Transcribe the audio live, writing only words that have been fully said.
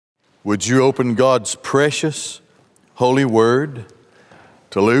Would you open God's precious, holy word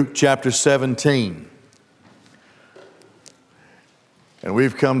to Luke chapter 17? And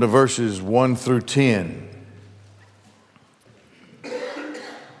we've come to verses 1 through 10.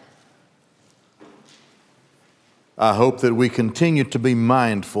 I hope that we continue to be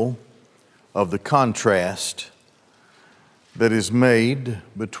mindful of the contrast that is made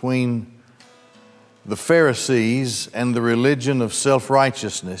between the Pharisees and the religion of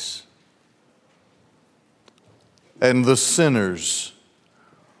self-righteousness and the sinners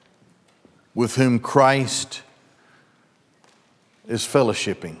with whom Christ is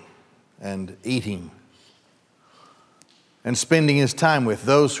fellowshipping and eating and spending his time with,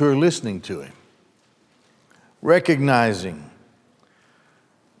 those who are listening to him, recognizing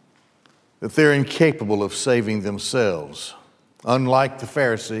that they're incapable of saving themselves, unlike the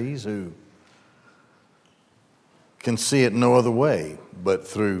Pharisees who can see it no other way but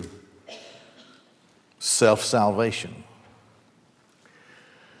through self-salvation.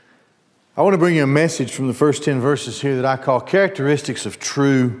 I want to bring you a message from the first 10 verses here that I call Characteristics of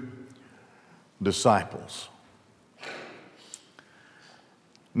True Disciples.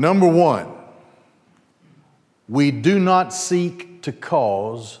 Number one, we do not seek to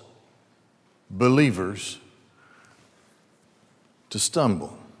cause believers to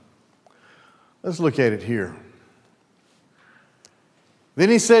stumble. Let's look at it here. Then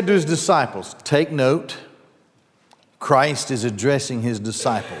he said to his disciples, take note, Christ is addressing his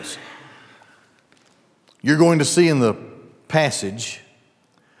disciples. You're going to see in the passage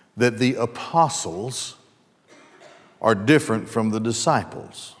that the apostles are different from the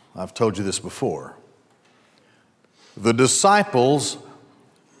disciples. I've told you this before. The disciples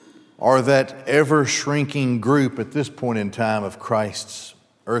are that ever-shrinking group at this point in time of Christ's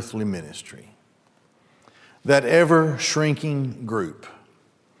earthly ministry. That ever-shrinking group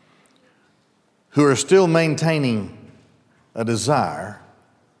who are still maintaining a desire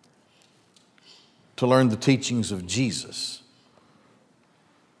to learn the teachings of Jesus.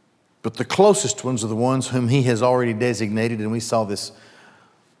 But the closest ones are the ones whom he has already designated, and we saw this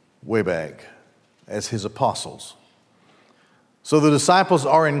way back, as his apostles. So the disciples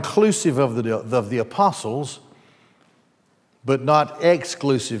are inclusive of the apostles, but not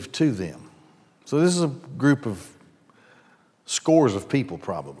exclusive to them. So this is a group of scores of people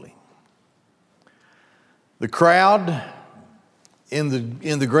probably. The crowd, in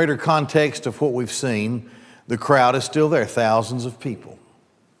the greater context of what we've seen, the crowd is still there, thousands of people.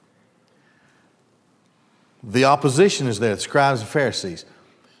 The opposition is there, the scribes and Pharisees,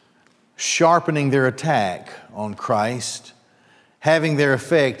 sharpening their attack on Christ, having their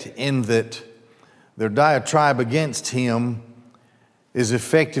effect in that their diatribe against him is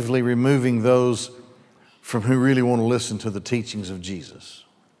effectively removing those from who really want to listen to the teachings of Jesus.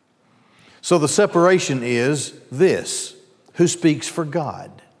 So the separation is this: who speaks for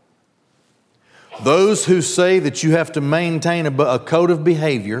God? Those who say that you have to maintain a code of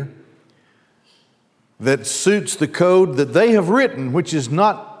behavior that suits the code that they have written, which is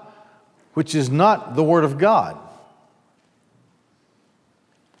not the Word of God.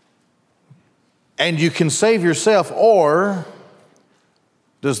 And you can save yourself, or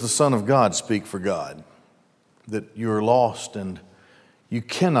does the Son of God speak for God? That you're lost and you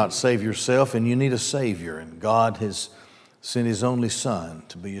cannot save yourself and you need a Savior, and God has sent His only Son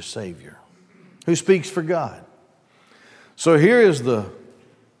to be your Savior. Who speaks for God? So here is the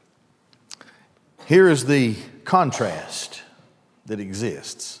contrast that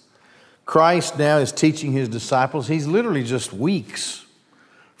exists. Christ now is teaching His disciples. He's literally just weeks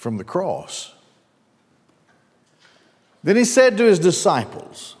from the cross. Then He said to His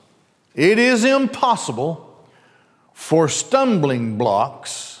disciples, it is impossible for stumbling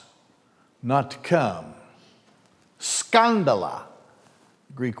blocks not to come. Scandala,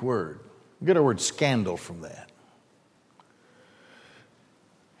 Greek word. We get our word scandal from that.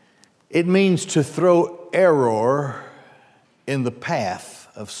 It means to throw error in the path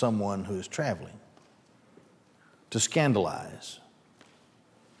of someone who is traveling. To scandalize.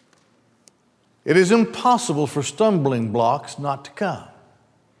 It is impossible for stumbling blocks not to come.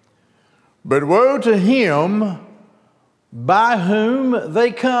 But woe to him by whom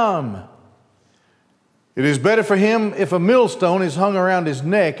they come. It is better for him if a millstone is hung around his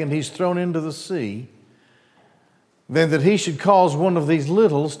neck and he's thrown into the sea than that he should cause one of these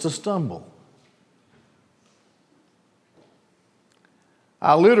littles to stumble.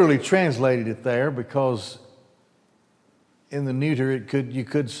 I literally translated it there because in the neuter you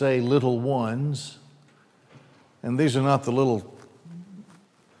could say little ones, and these are not the little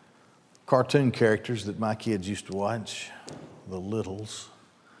cartoon characters that my kids used to watch, the littles.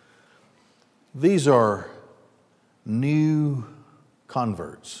 These are new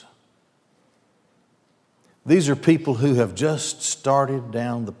converts. These are people who have just started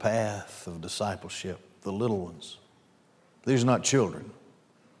down the path of discipleship, the little ones. These are not children.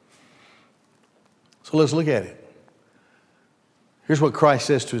 So let's look at it. Here's what Christ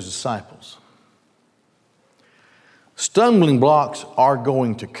says to his disciples. Stumbling blocks are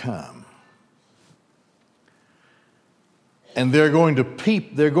going to come. And they're going to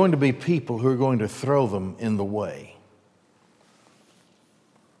be people who are going to throw them in the way.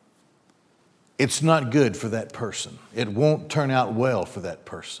 It's not good for that person. It won't turn out well for that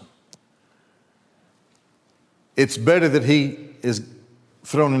person. It's better that he is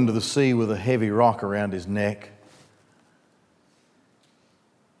thrown into the sea with a heavy rock around his neck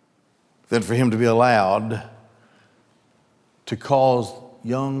than for him to be allowed to cause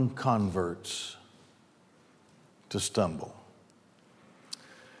young converts to stumble.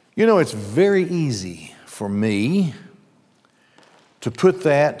 You know, it's very easy for me to put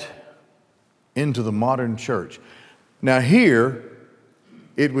that into the modern church. Now here,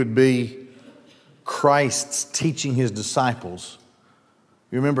 it would be Christ's teaching his disciples.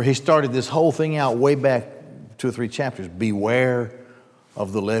 You remember, he started this whole thing out way back 2 or 3 chapters. Beware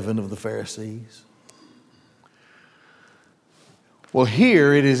of the leaven of the Pharisees. Well,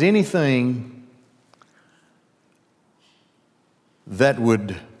 here it is anything that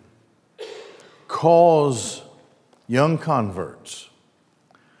would cause young converts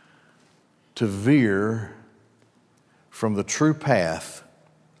to veer from the true path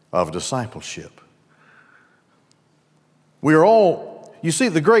of discipleship. We are all, you see,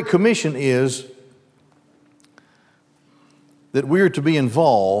 the Great Commission is that we are to be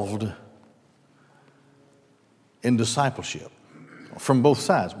involved in discipleship from both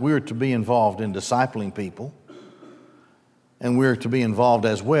sides. We are to be involved in discipling people, and we are to be involved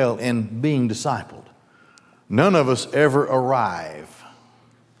as well in being discipled. None of us ever arrive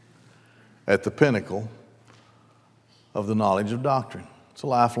at the pinnacle of the knowledge of doctrine. It's a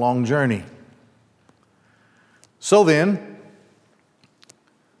lifelong journey. So then,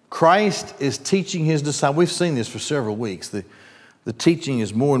 Christ is teaching his disciples. We've seen this for several weeks. The teaching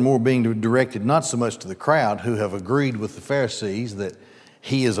is more and more being directed not so much to the crowd who have agreed with the Pharisees that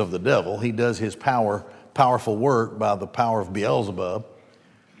he is of the devil. He does his powerful work by the power of Beelzebub.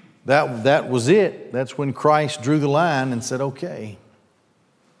 That was it. That's when Christ drew the line and said, okay.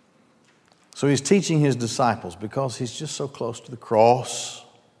 So he's teaching his disciples because he's just so close to the cross,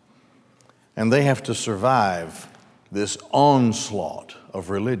 and they have to survive this onslaught of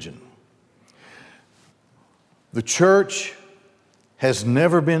religion. The church has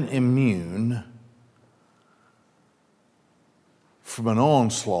never been immune from an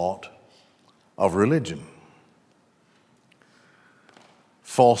onslaught of religion.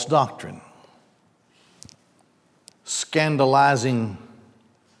 False doctrine, scandalizing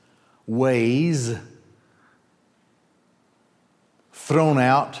ways thrown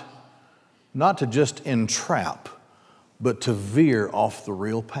out, not to just entrap, but to veer off the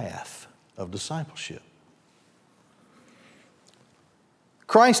real path of discipleship.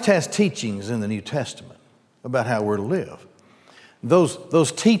 Christ has teachings in the New Testament about how we're to live.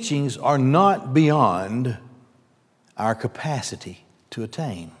 Those teachings are not beyond our capacity to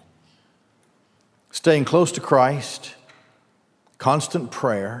attain. Staying close to Christ, constant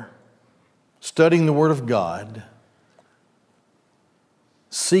prayer, studying the Word of God,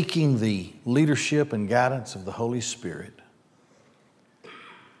 seeking the leadership and guidance of the Holy Spirit.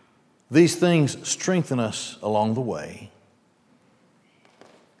 These things strengthen us along the way.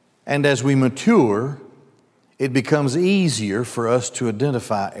 And as we mature, it becomes easier for us to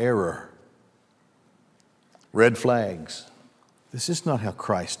identify error. Red flags. This is not how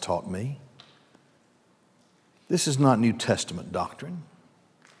Christ taught me. This is not New Testament doctrine.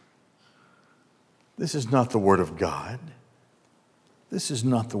 This is not the Word of God. This is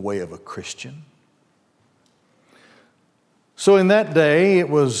not the way of a Christian. So in that day it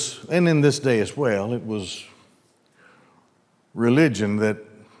was, and in this day as well, it was religion that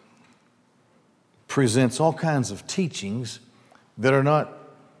presents all kinds of teachings that are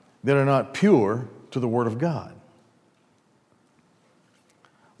not pure to the Word of God.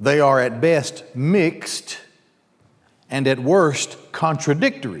 They are at best mixed and at worst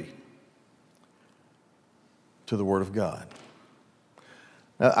contradictory to the Word of God.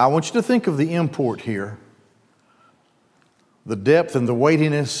 Now, I want you to think of the import here, the depth and the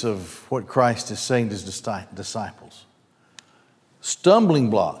weightiness of what Christ is saying to his disciples. Stumbling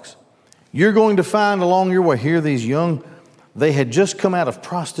blocks. You're going to find along your way here these young, they had just come out of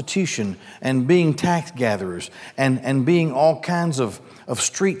prostitution and being tax gatherers and being all kinds of of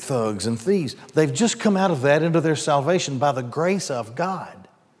street thugs and thieves. They've just come out of that into their salvation by the grace of God.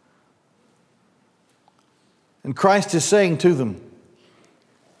 And Christ is saying to them,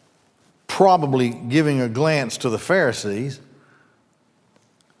 probably giving a glance to the Pharisees,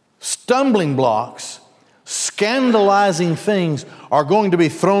 stumbling blocks, scandalizing things are going to be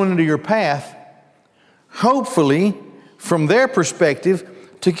thrown into your path, hopefully, from their perspective,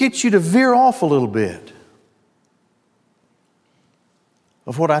 to get you to veer off a little bit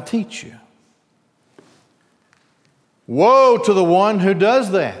of what I teach you. Woe to the one who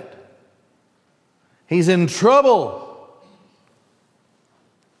does that. He's in trouble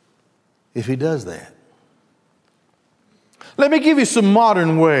if he does that. Let me give you some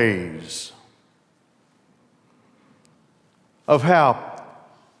modern ways of how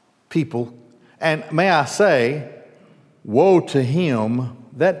people, and may I say, woe to him.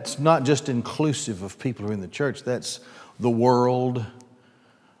 That's not just inclusive of people who are in the church. That's the world.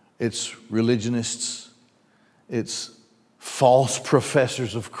 It's religionists. It's false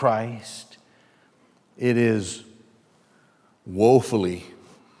professors of Christ. It is woefully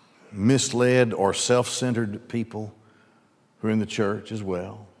misled or self-centered people who are in the church as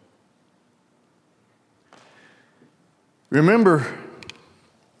well. Remember,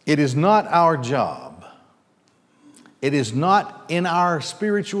 it is not our job. It is not in our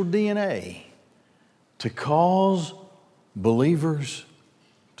spiritual DNA to cause believers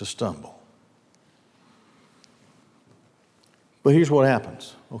to stumble. But here's what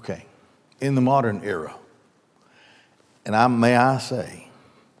happens. Okay, in the modern era, and may I say,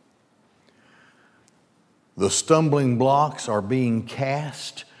 the stumbling blocks are being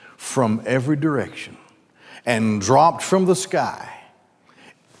cast from every direction and dropped from the sky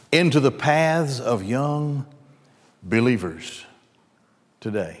into the paths of young believers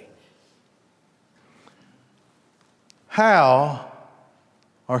today. How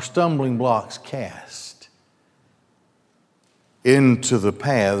are stumbling blocks cast into the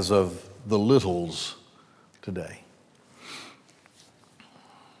paths of the littles today?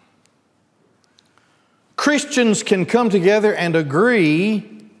 Christians can come together and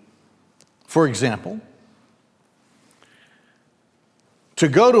agree, for example, to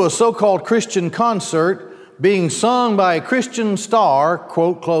go to a so-called Christian concert being sung by a Christian star,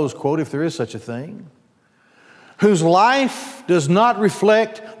 quote, close quote, if there is such a thing, whose life does not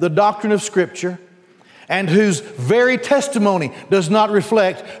reflect the doctrine of Scripture and whose very testimony does not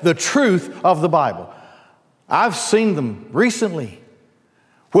reflect the truth of the Bible. I've seen them recently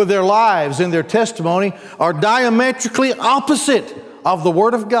where their lives and their testimony are diametrically opposite of the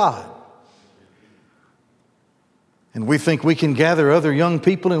Word of God. And we think we can gather other young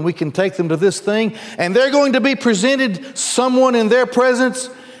people and we can take them to this thing, and they're going to be presented someone in their presence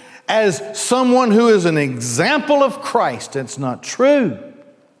as someone who is an example of Christ. It's not true.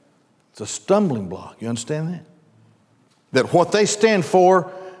 It's a stumbling block. You understand that? That what they stand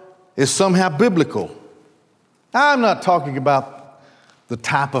for is somehow biblical. I'm not talking about the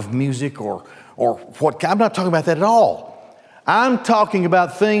type of music or what. I'm not talking about that at all. I'm talking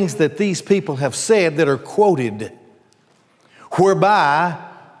about things that these people have said that are quoted, whereby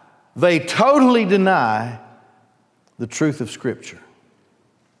they totally deny the truth of Scripture.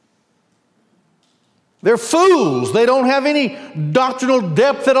 They're fools. They don't have any doctrinal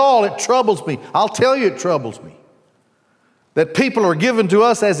depth at all. It troubles me. I'll tell you, it troubles me that people are given to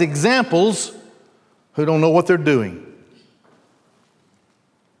us as examples who don't know what they're doing.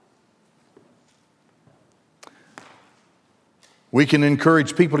 We can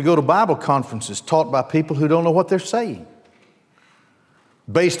encourage people to go to Bible conferences taught by people who don't know what they're saying,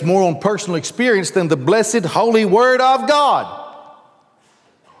 based more on personal experience than the blessed holy Word of God.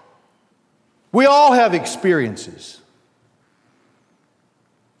 We all have experiences.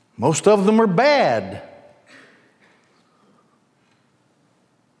 Most of them are bad.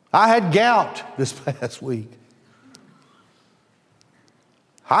 I had gout this past week.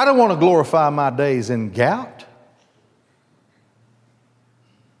 I don't want to glorify my days in gout.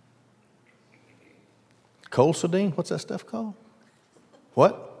 Colcidine? What's that stuff called?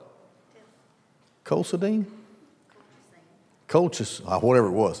 What? Colcidine? Colchis, whatever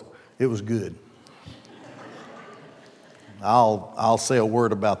it was. It was good. I'll say a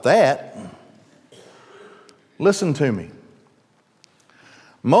word about that. Listen to me.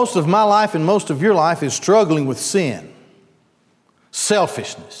 Most of my life and most of your life is struggling with sin,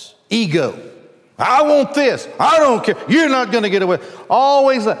 selfishness, ego. I want this. I don't care. You're not going to get away.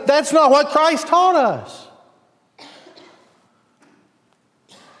 Always. That's not what Christ taught us.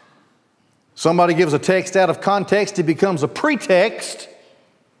 Somebody gives a text out of context, it becomes a pretext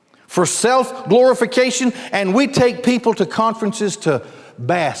for self-glorification, and we take people to conferences to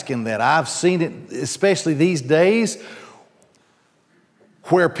bask in that. I've seen it, especially these days,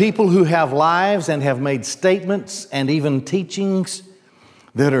 where people who have lives and have made statements and even teachings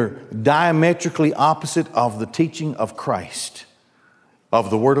that are diametrically opposite of the teaching of Christ, of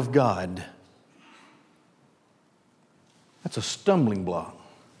the Word of God. That's a stumbling block.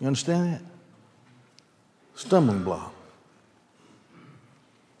 You understand that? Stumbling block.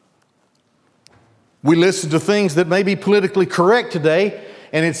 We listen to things that may be politically correct today,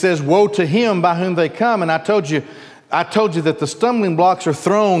 and it says, woe to him by whom they come. And I told you that the stumbling blocks are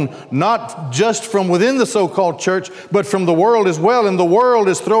thrown not just from within the so-called church, but from the world as well. And the world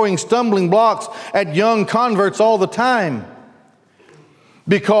is throwing stumbling blocks at young converts all the time.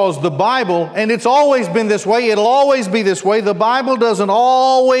 Because the Bible, and it's always been this way, it'll always be this way, the Bible doesn't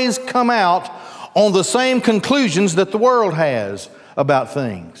always come out on the same conclusions that the world has about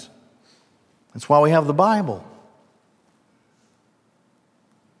things. That's why we have the Bible.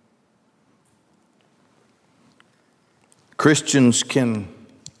 Christians can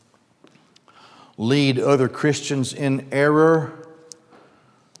lead other Christians in error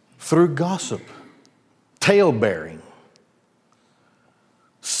through gossip, tale-bearing,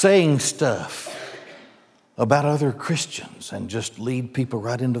 saying stuff about other Christians and just lead people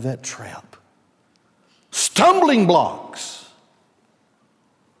right into that trap. Stumbling blocks.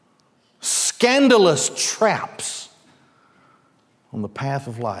 Scandalous traps on the path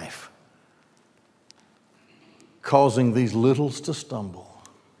of life, causing these littles to stumble.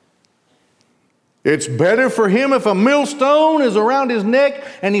 It's better for him if a millstone is around his neck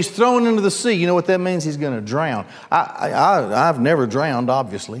and he's thrown into the sea. You know what that means? He's going to drown. I've never drowned,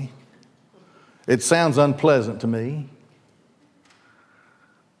 obviously. It sounds unpleasant to me.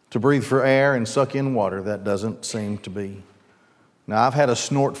 To breathe for air and suck in water, that doesn't seem to be. Now, I've had a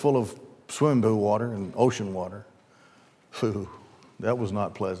snort full of swimming pool water and ocean water. Phew, that was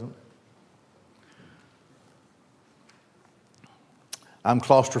not pleasant. I'm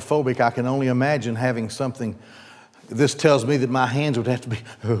claustrophobic. I can only imagine having something. This tells me that my hands would have to be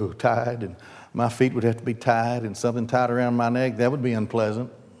tied and my feet would have to be tied and something tied around my neck. That would be unpleasant.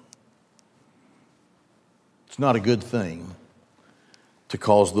 It's not a good thing to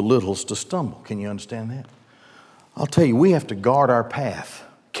cause the littles to stumble. Can you understand that? I'll tell you, we have to guard our path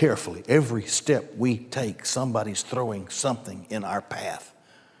carefully. Every step we take, somebody's throwing something in our path.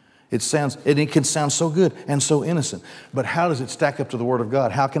 It can sound so good and so innocent, but how does it stack up to the Word of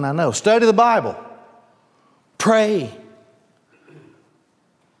God? How can I know? Study the Bible. Pray.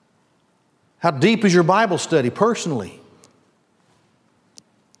 How deep is your Bible study personally?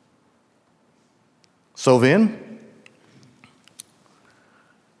 So then,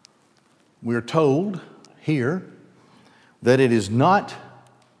 we're told here that it is not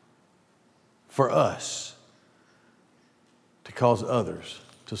for us to cause others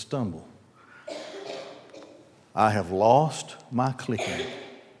to stumble. I have lost my clicking.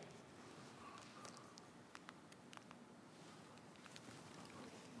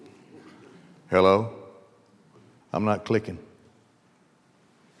 Hello? I'm not clicking.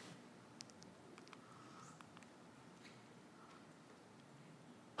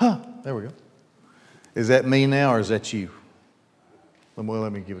 There we go. Is that me now or is that you? Well,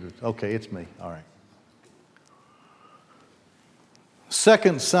 let me give it okay, it's me. All right.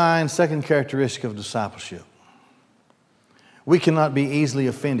 Second sign, second characteristic of discipleship. We cannot be easily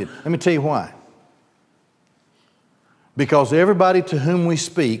offended. Let me tell you why. Because everybody to whom we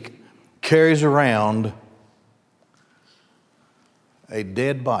speak carries around a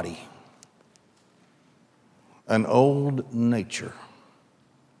dead body, an old nature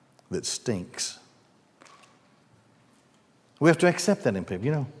that stinks. We have to accept that in people,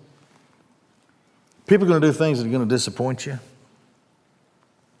 you know. People are going to do things that are going to disappoint you.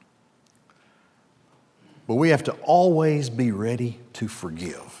 But we have to always be ready to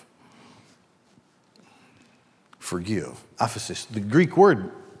forgive. Forgive. Aphesis. The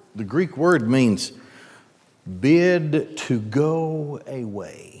Greek word means bid to go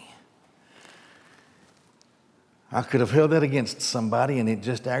away. I could have held that against somebody and it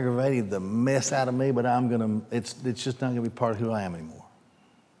just aggravated the mess out of me, but it's just not going to be part of who I am anymore.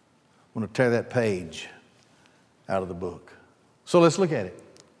 I'm going to tear that page out of the book. So let's look at it.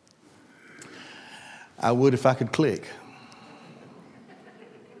 I would if I could click.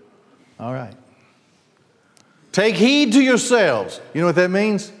 All right. Take heed to yourselves. You know what that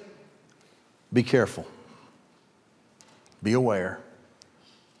means? Be careful. Be aware.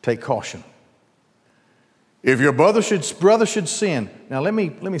 Take caution. If your brother should sin. Now let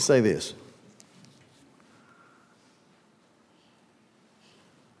me say this.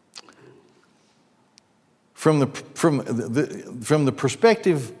 From the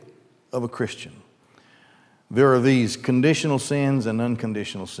perspective of a Christian, there are these conditional sins and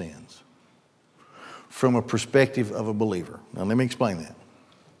unconditional sins. From a perspective of a believer. Now let me explain that.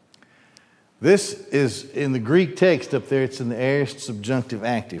 This is in the Greek text up there, it's in the aorist subjunctive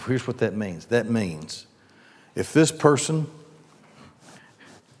active. Here's what that means. That means if this person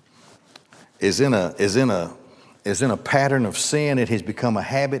is in a pattern of sin, it has become a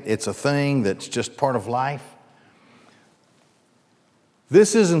habit, it's a thing that's just part of life.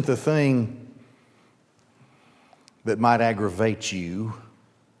 This isn't the thing that might aggravate you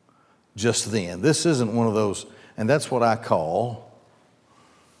just then. This isn't one of those, and that's what I call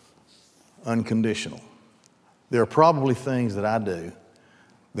unconditional. There are probably things that I do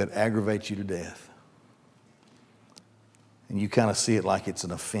that aggravate you to death. And you kind of see it like it's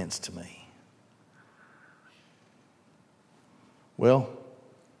an offense to me. Well,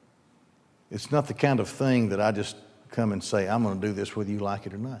 it's not the kind of thing that I just come and say, I'm going to do this whether you like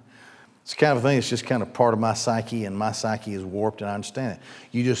it or not. It's the kind of thing that's just kind of part of my psyche, and my psyche is warped, and I understand it.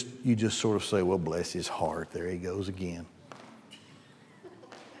 You just sort of say, well, bless his heart. There he goes again.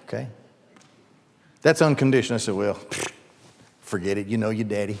 Okay? That's unconditional. I said, well, forget it. You know your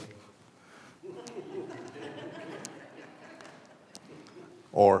daddy.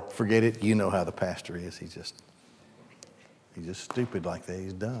 Or forget it. You know how the pastor is. He's just stupid like that.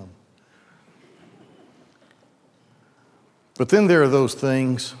 He's dumb. But then there are those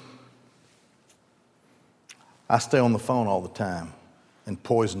things. I stay on the phone all the time and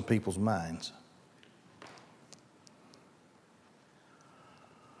poison people's minds.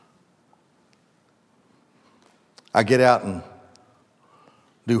 I get out and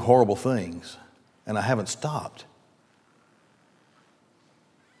do horrible things, and I haven't stopped.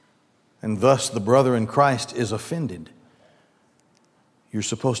 And thus the brother in Christ is offended. You're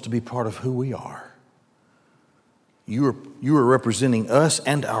supposed to be part of who we are. You are representing us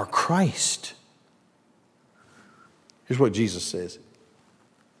and our Christ. Here's what Jesus says.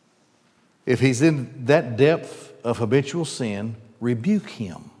 If he's in that depth of habitual sin, rebuke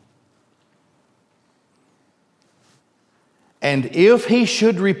him. And if he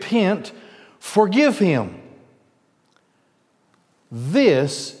should repent, forgive him.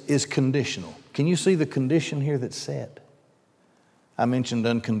 This is conditional. Can you see the condition here that's set? I mentioned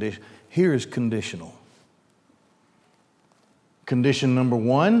unconditional. Here is conditional. Condition number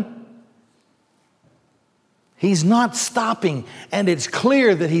 1, he's not stopping, and it's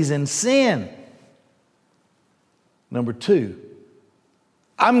clear that he's in sin. Number 2,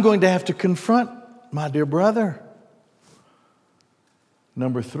 I'm going to have to confront my dear brother.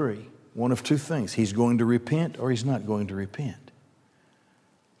 Number 3, one of two things. He's going to repent or he's not going to repent.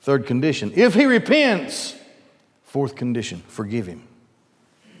 Third condition, if he repents. Fourth condition, forgive him.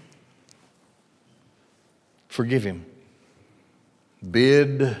 Forgive him.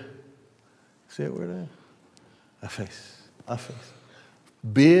 Bid, see that word? I face.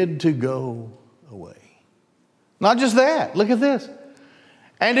 Bid to go away. Not just that, look at this.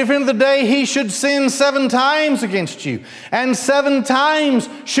 And if in the day he should sin 7 times against you, and 7 times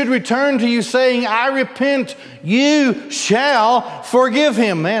should return to you saying, I repent, you shall forgive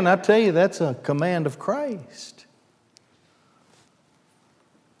him. Man, I tell you, that's a command of Christ.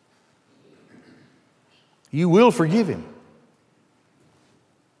 You will forgive him.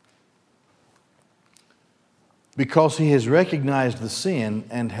 Because he has recognized the sin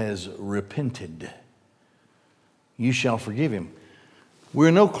and has repented. You shall forgive him.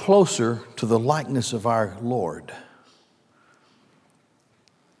 We're no closer to the likeness of our Lord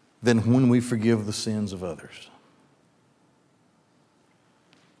than when we forgive the sins of others.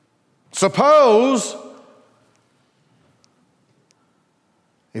 Suppose,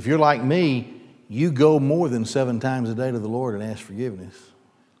 if you're like me, you go more than 7 times a day to the Lord and ask forgiveness.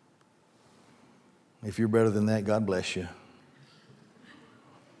 If you're better than that, God bless you.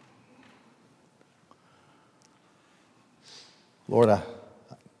 Lord,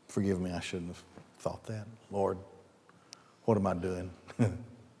 forgive me, I shouldn't have thought that. Lord, what am I doing?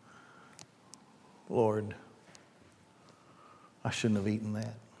 Lord, I shouldn't have eaten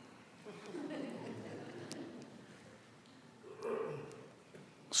that.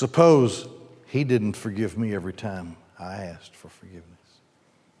 Suppose he didn't forgive me every time I asked for forgiveness.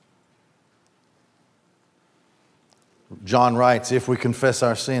 John writes, if we confess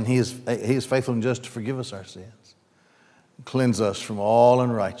our sin, he is faithful and just to forgive us our sins, cleanse us from all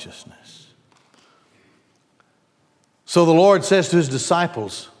unrighteousness. So the Lord says to his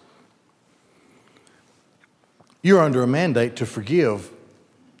disciples, you're under a mandate to forgive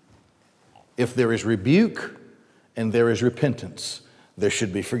if there is rebuke and there is repentance. There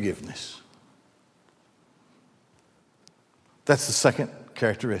should be forgiveness. That's the second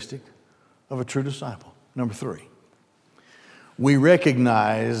characteristic of a true disciple. Number 3, we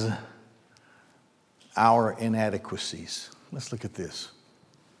recognize our inadequacies. Let's look at this.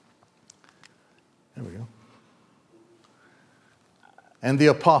 There we go. And the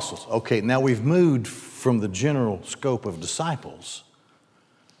apostles. Okay, now we've moved from the general scope of disciples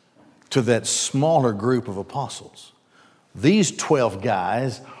to that smaller group of apostles. These 12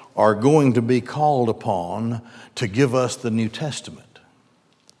 guys are going to be called upon to give us the New Testament.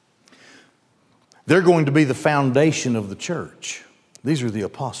 They're going to be the foundation of the church. These are the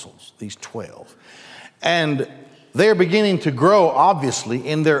apostles, these 12. And they're beginning to grow, obviously,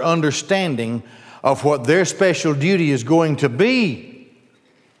 in their understanding of what their special duty is going to be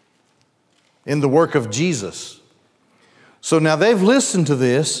in the work of Jesus. So now they've listened to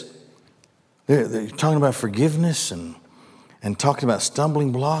this. They're talking about forgiveness and talking about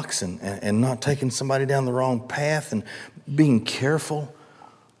stumbling blocks and not taking somebody down the wrong path and being careful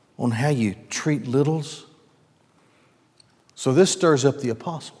on how you treat littles. So this stirs up the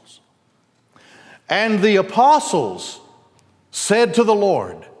apostles. And the apostles said to the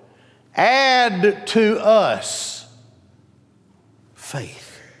Lord, "Add to us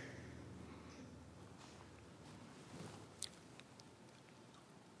faith."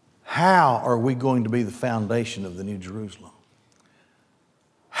 How are we going to be the foundation of the New Jerusalem?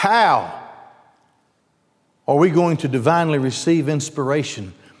 How are we going to divinely receive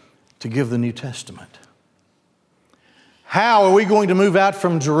inspiration to give the New Testament? How are we going to move out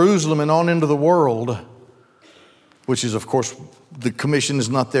from Jerusalem and on into the world? Which is, of course, the commission is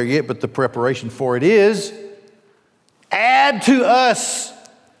not there yet, but the preparation for it is. Add to us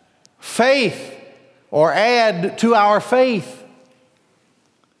faith, or add to our faith.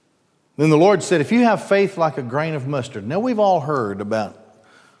 Then the Lord said, if you have faith like a grain of mustard. Now we've all heard about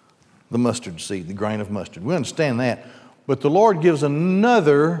the mustard seed, the grain of mustard. We understand that. But the Lord gives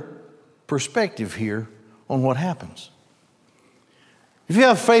another perspective here on what happens. If you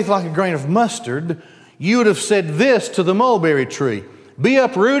have faith like a grain of mustard, you would have said this to the mulberry tree: be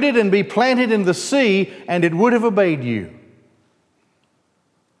uprooted and be planted in the sea, and it would have obeyed you.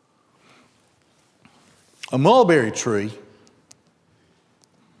 A mulberry tree,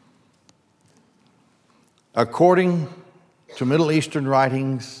 according to Middle Eastern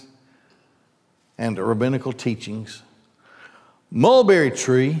writings and rabbinical teachings, mulberry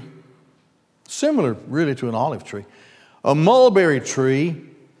tree, similar really to an olive tree, a mulberry tree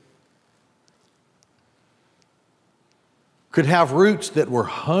could have roots that were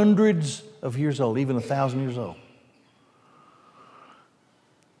hundreds of years old, even 1,000 years old.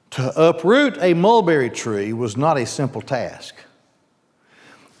 To uproot a mulberry tree was not a simple task.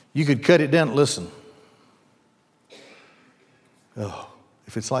 You could cut it down. Listen. Oh,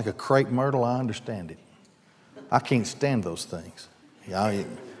 if it's like a crepe myrtle, I understand it. I can't stand those things.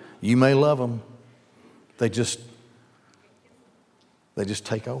 You may love them. They just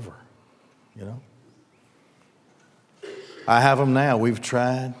take over, you know. I have them now. We've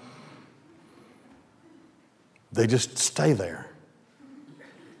tried. They just stay there.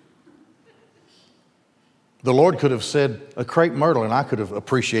 The Lord could have said a crepe myrtle, and I could have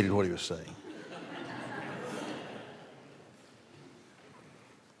appreciated what He was saying.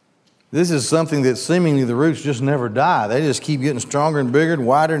 This is something that seemingly the roots just never die. They just keep getting stronger and bigger and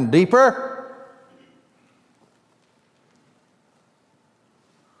wider and deeper.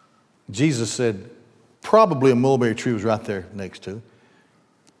 Jesus said probably a mulberry tree was right there next to it.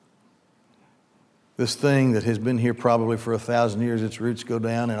 This thing that has been here probably for 1,000 years, its roots go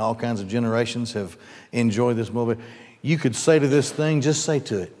down, and all kinds of generations have enjoyed this mulberry. You could say to this thing, just say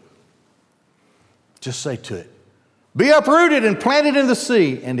to it. Just say to it, be uprooted and planted in the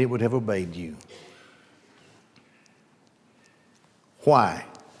sea, and it would have obeyed you. Why?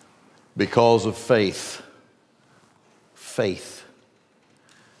 Because of faith. Faith.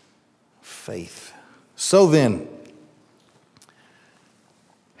 Faith. So then,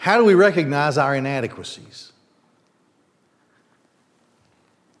 how do we recognize our inadequacies?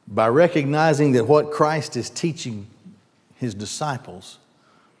 By recognizing that what Christ is teaching His disciples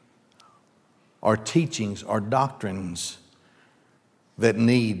are teachings, are doctrines that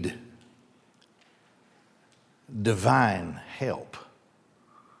need divine help.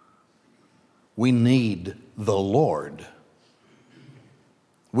 We need the Lord.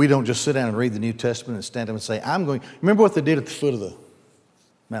 We don't just sit down and read the New Testament and stand up and say, I'm going. Remember what they did at the foot of the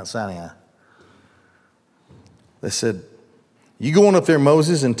Mount Sinai? They said, you go on up there,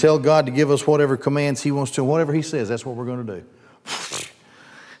 Moses, and tell God to give us whatever commands He wants to, and whatever He says, that's what we're going to do.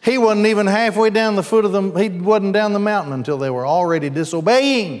 He wasn't even halfway down the foot of he wasn't down the mountain until they were already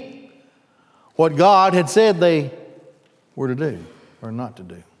disobeying what God had said they we're to do or not to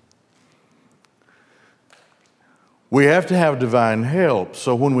do. We have to have divine help.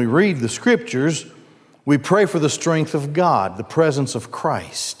 So when we read the Scriptures, we pray for the strength of God, the presence of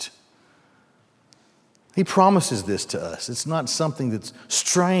Christ. He promises this to us. It's not something that's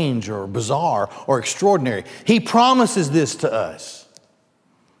strange or bizarre or extraordinary. He promises this to us.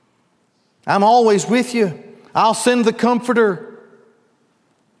 I'm always with you. I'll send the Comforter.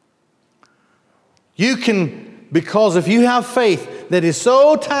 You can, because if you have faith that is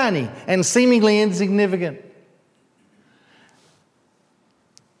so tiny and seemingly insignificant,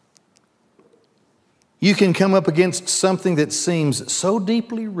 you can come up against something that seems so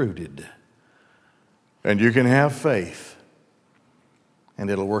deeply rooted, and you can have faith, and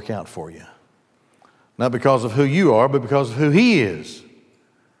it'll work out for you. Not because of who you are, but because of who He is.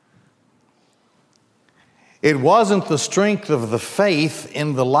 It wasn't the strength of the faith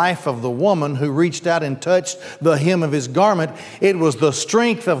in the life of the woman who reached out and touched the hem of His garment. It was the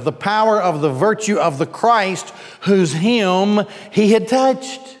strength of the power of the virtue of the Christ whose hem He had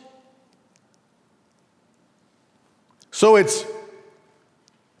touched. So it's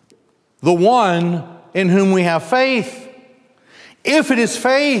the one in whom we have faith. If it is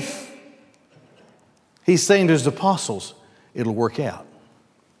faith, He's saying to His apostles, it'll work out.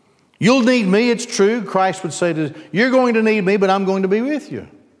 You'll need me, it's true. Christ would say to us, you're going to need me, but I'm going to be with you.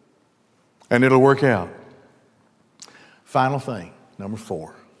 And it'll work out. Final thing, number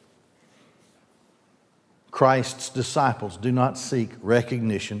 4. Christ's disciples do not seek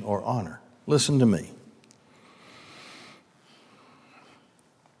recognition or honor. Listen to me.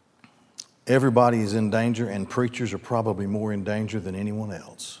 Everybody is in danger, and preachers are probably more in danger than anyone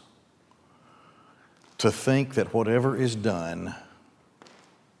else. To think that whatever is done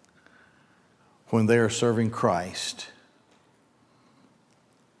when they are serving Christ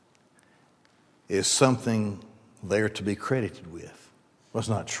is something they are to be credited with. Well, it's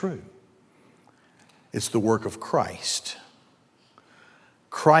not true. It's the work of Christ.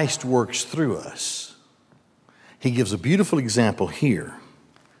 Christ works through us. He gives a beautiful example here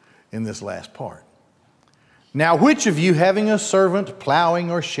in this last part. Now, which of you, having a servant plowing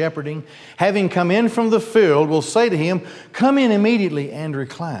or shepherding, having come in from the field, will say to him, come in immediately and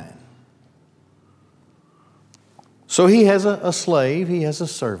recline? So he has a slave, he has a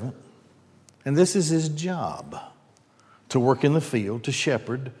servant, and this is his job, to work in the field, to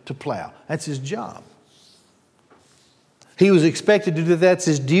shepherd, to plow. That's his job. He was expected to do that. That's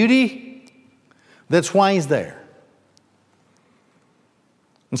his duty. That's why he's there.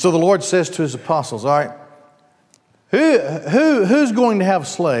 And so the Lord says to His apostles, all right, who's going to have a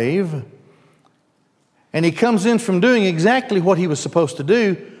slave? And he comes in from doing exactly what he was supposed to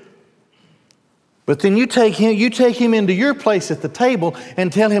do. But then you take him into your place at the table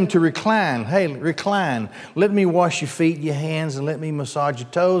and tell him to recline. Hey, recline. Let me wash your feet, your hands, and let me massage your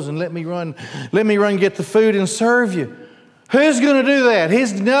toes, and let me run get the food and serve you. Who's going to do that?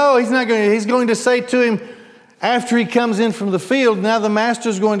 He's not going to. He's going to say to him, after he comes in from the field, now the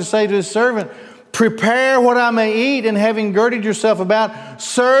master's going to say to his servant, prepare what I may eat, and having girded yourself about,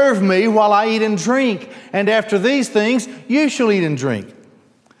 serve me while I eat and drink. And after these things, you shall eat and drink.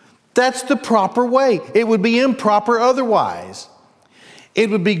 That's the proper way. It would be improper otherwise. It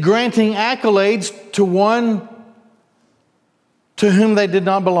would be granting accolades to one to whom they did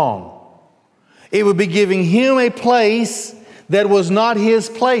not belong. It would be giving him a place that was not his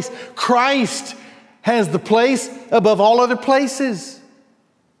place. Christ has the place above all other places.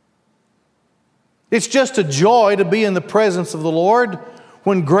 It's just a joy to be in the presence of the Lord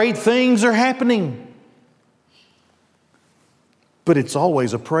when great things are happening. But it's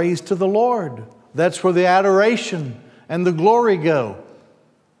always a praise to the Lord. That's where the adoration and the glory go.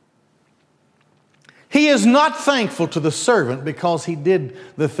 He is not thankful to the servant because he did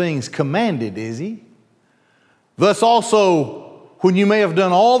the things commanded, is he? Thus also, when you may have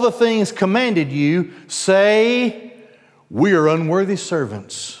done all the things commanded you, say, we are unworthy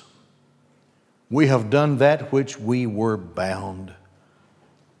servants. We have done that which we were bound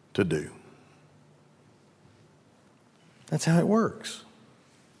to do. That's how it works.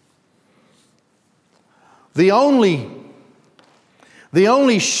 The only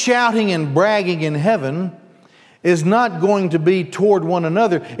shouting and bragging in heaven is not going to be toward one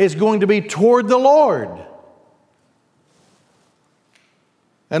another. It's going to be toward the Lord.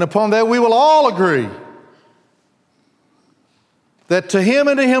 And upon that we will all agree that to Him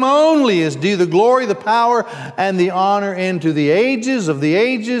and to Him only is due the glory, the power, and the honor into the ages of the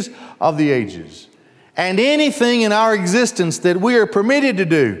ages of the ages. And anything in our existence that we are permitted to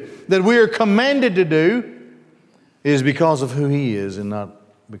do, that we are commanded to do, is because of who He is and not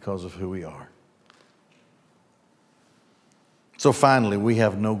because of who we are. So finally,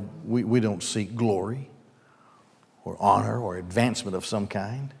 we don't seek glory or honor or advancement of some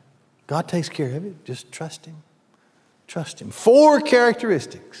kind. God takes care of it. Just trust Him. Trust Him. 4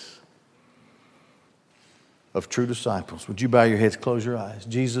 characteristics of true disciples. Would you bow your heads, close your eyes?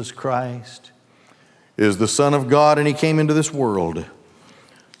 Jesus Christ is the Son of God, and He came into this world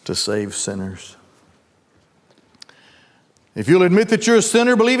to save sinners. If you'll admit that you're a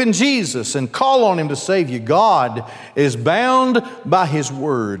sinner, believe in Jesus and call on Him to save you, God is bound by His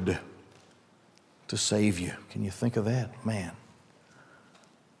Word to save you. Can you think of that? Man.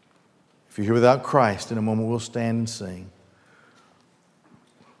 If you're here without Christ, in a moment we'll stand and sing.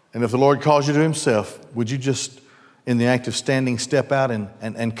 And if the Lord calls you to Himself, would you just, in the act of standing, step out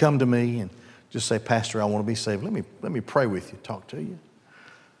and come to me and just say, Pastor, I want to be saved. Let me pray with you, talk to you.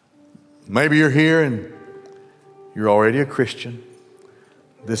 Maybe you're here and you're already a Christian.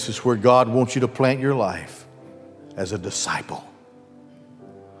 This is where God wants you to plant your life as a disciple.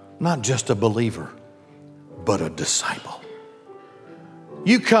 Not just a believer, but a disciple.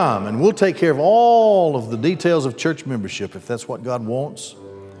 You come and we'll take care of all of the details of church membership if that's what God wants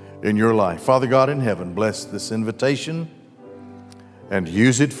in your life. Father God in heaven, bless this invitation and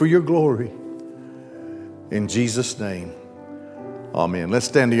use it for your glory. In Jesus' name, amen. Let's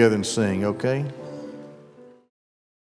stand together and sing, okay?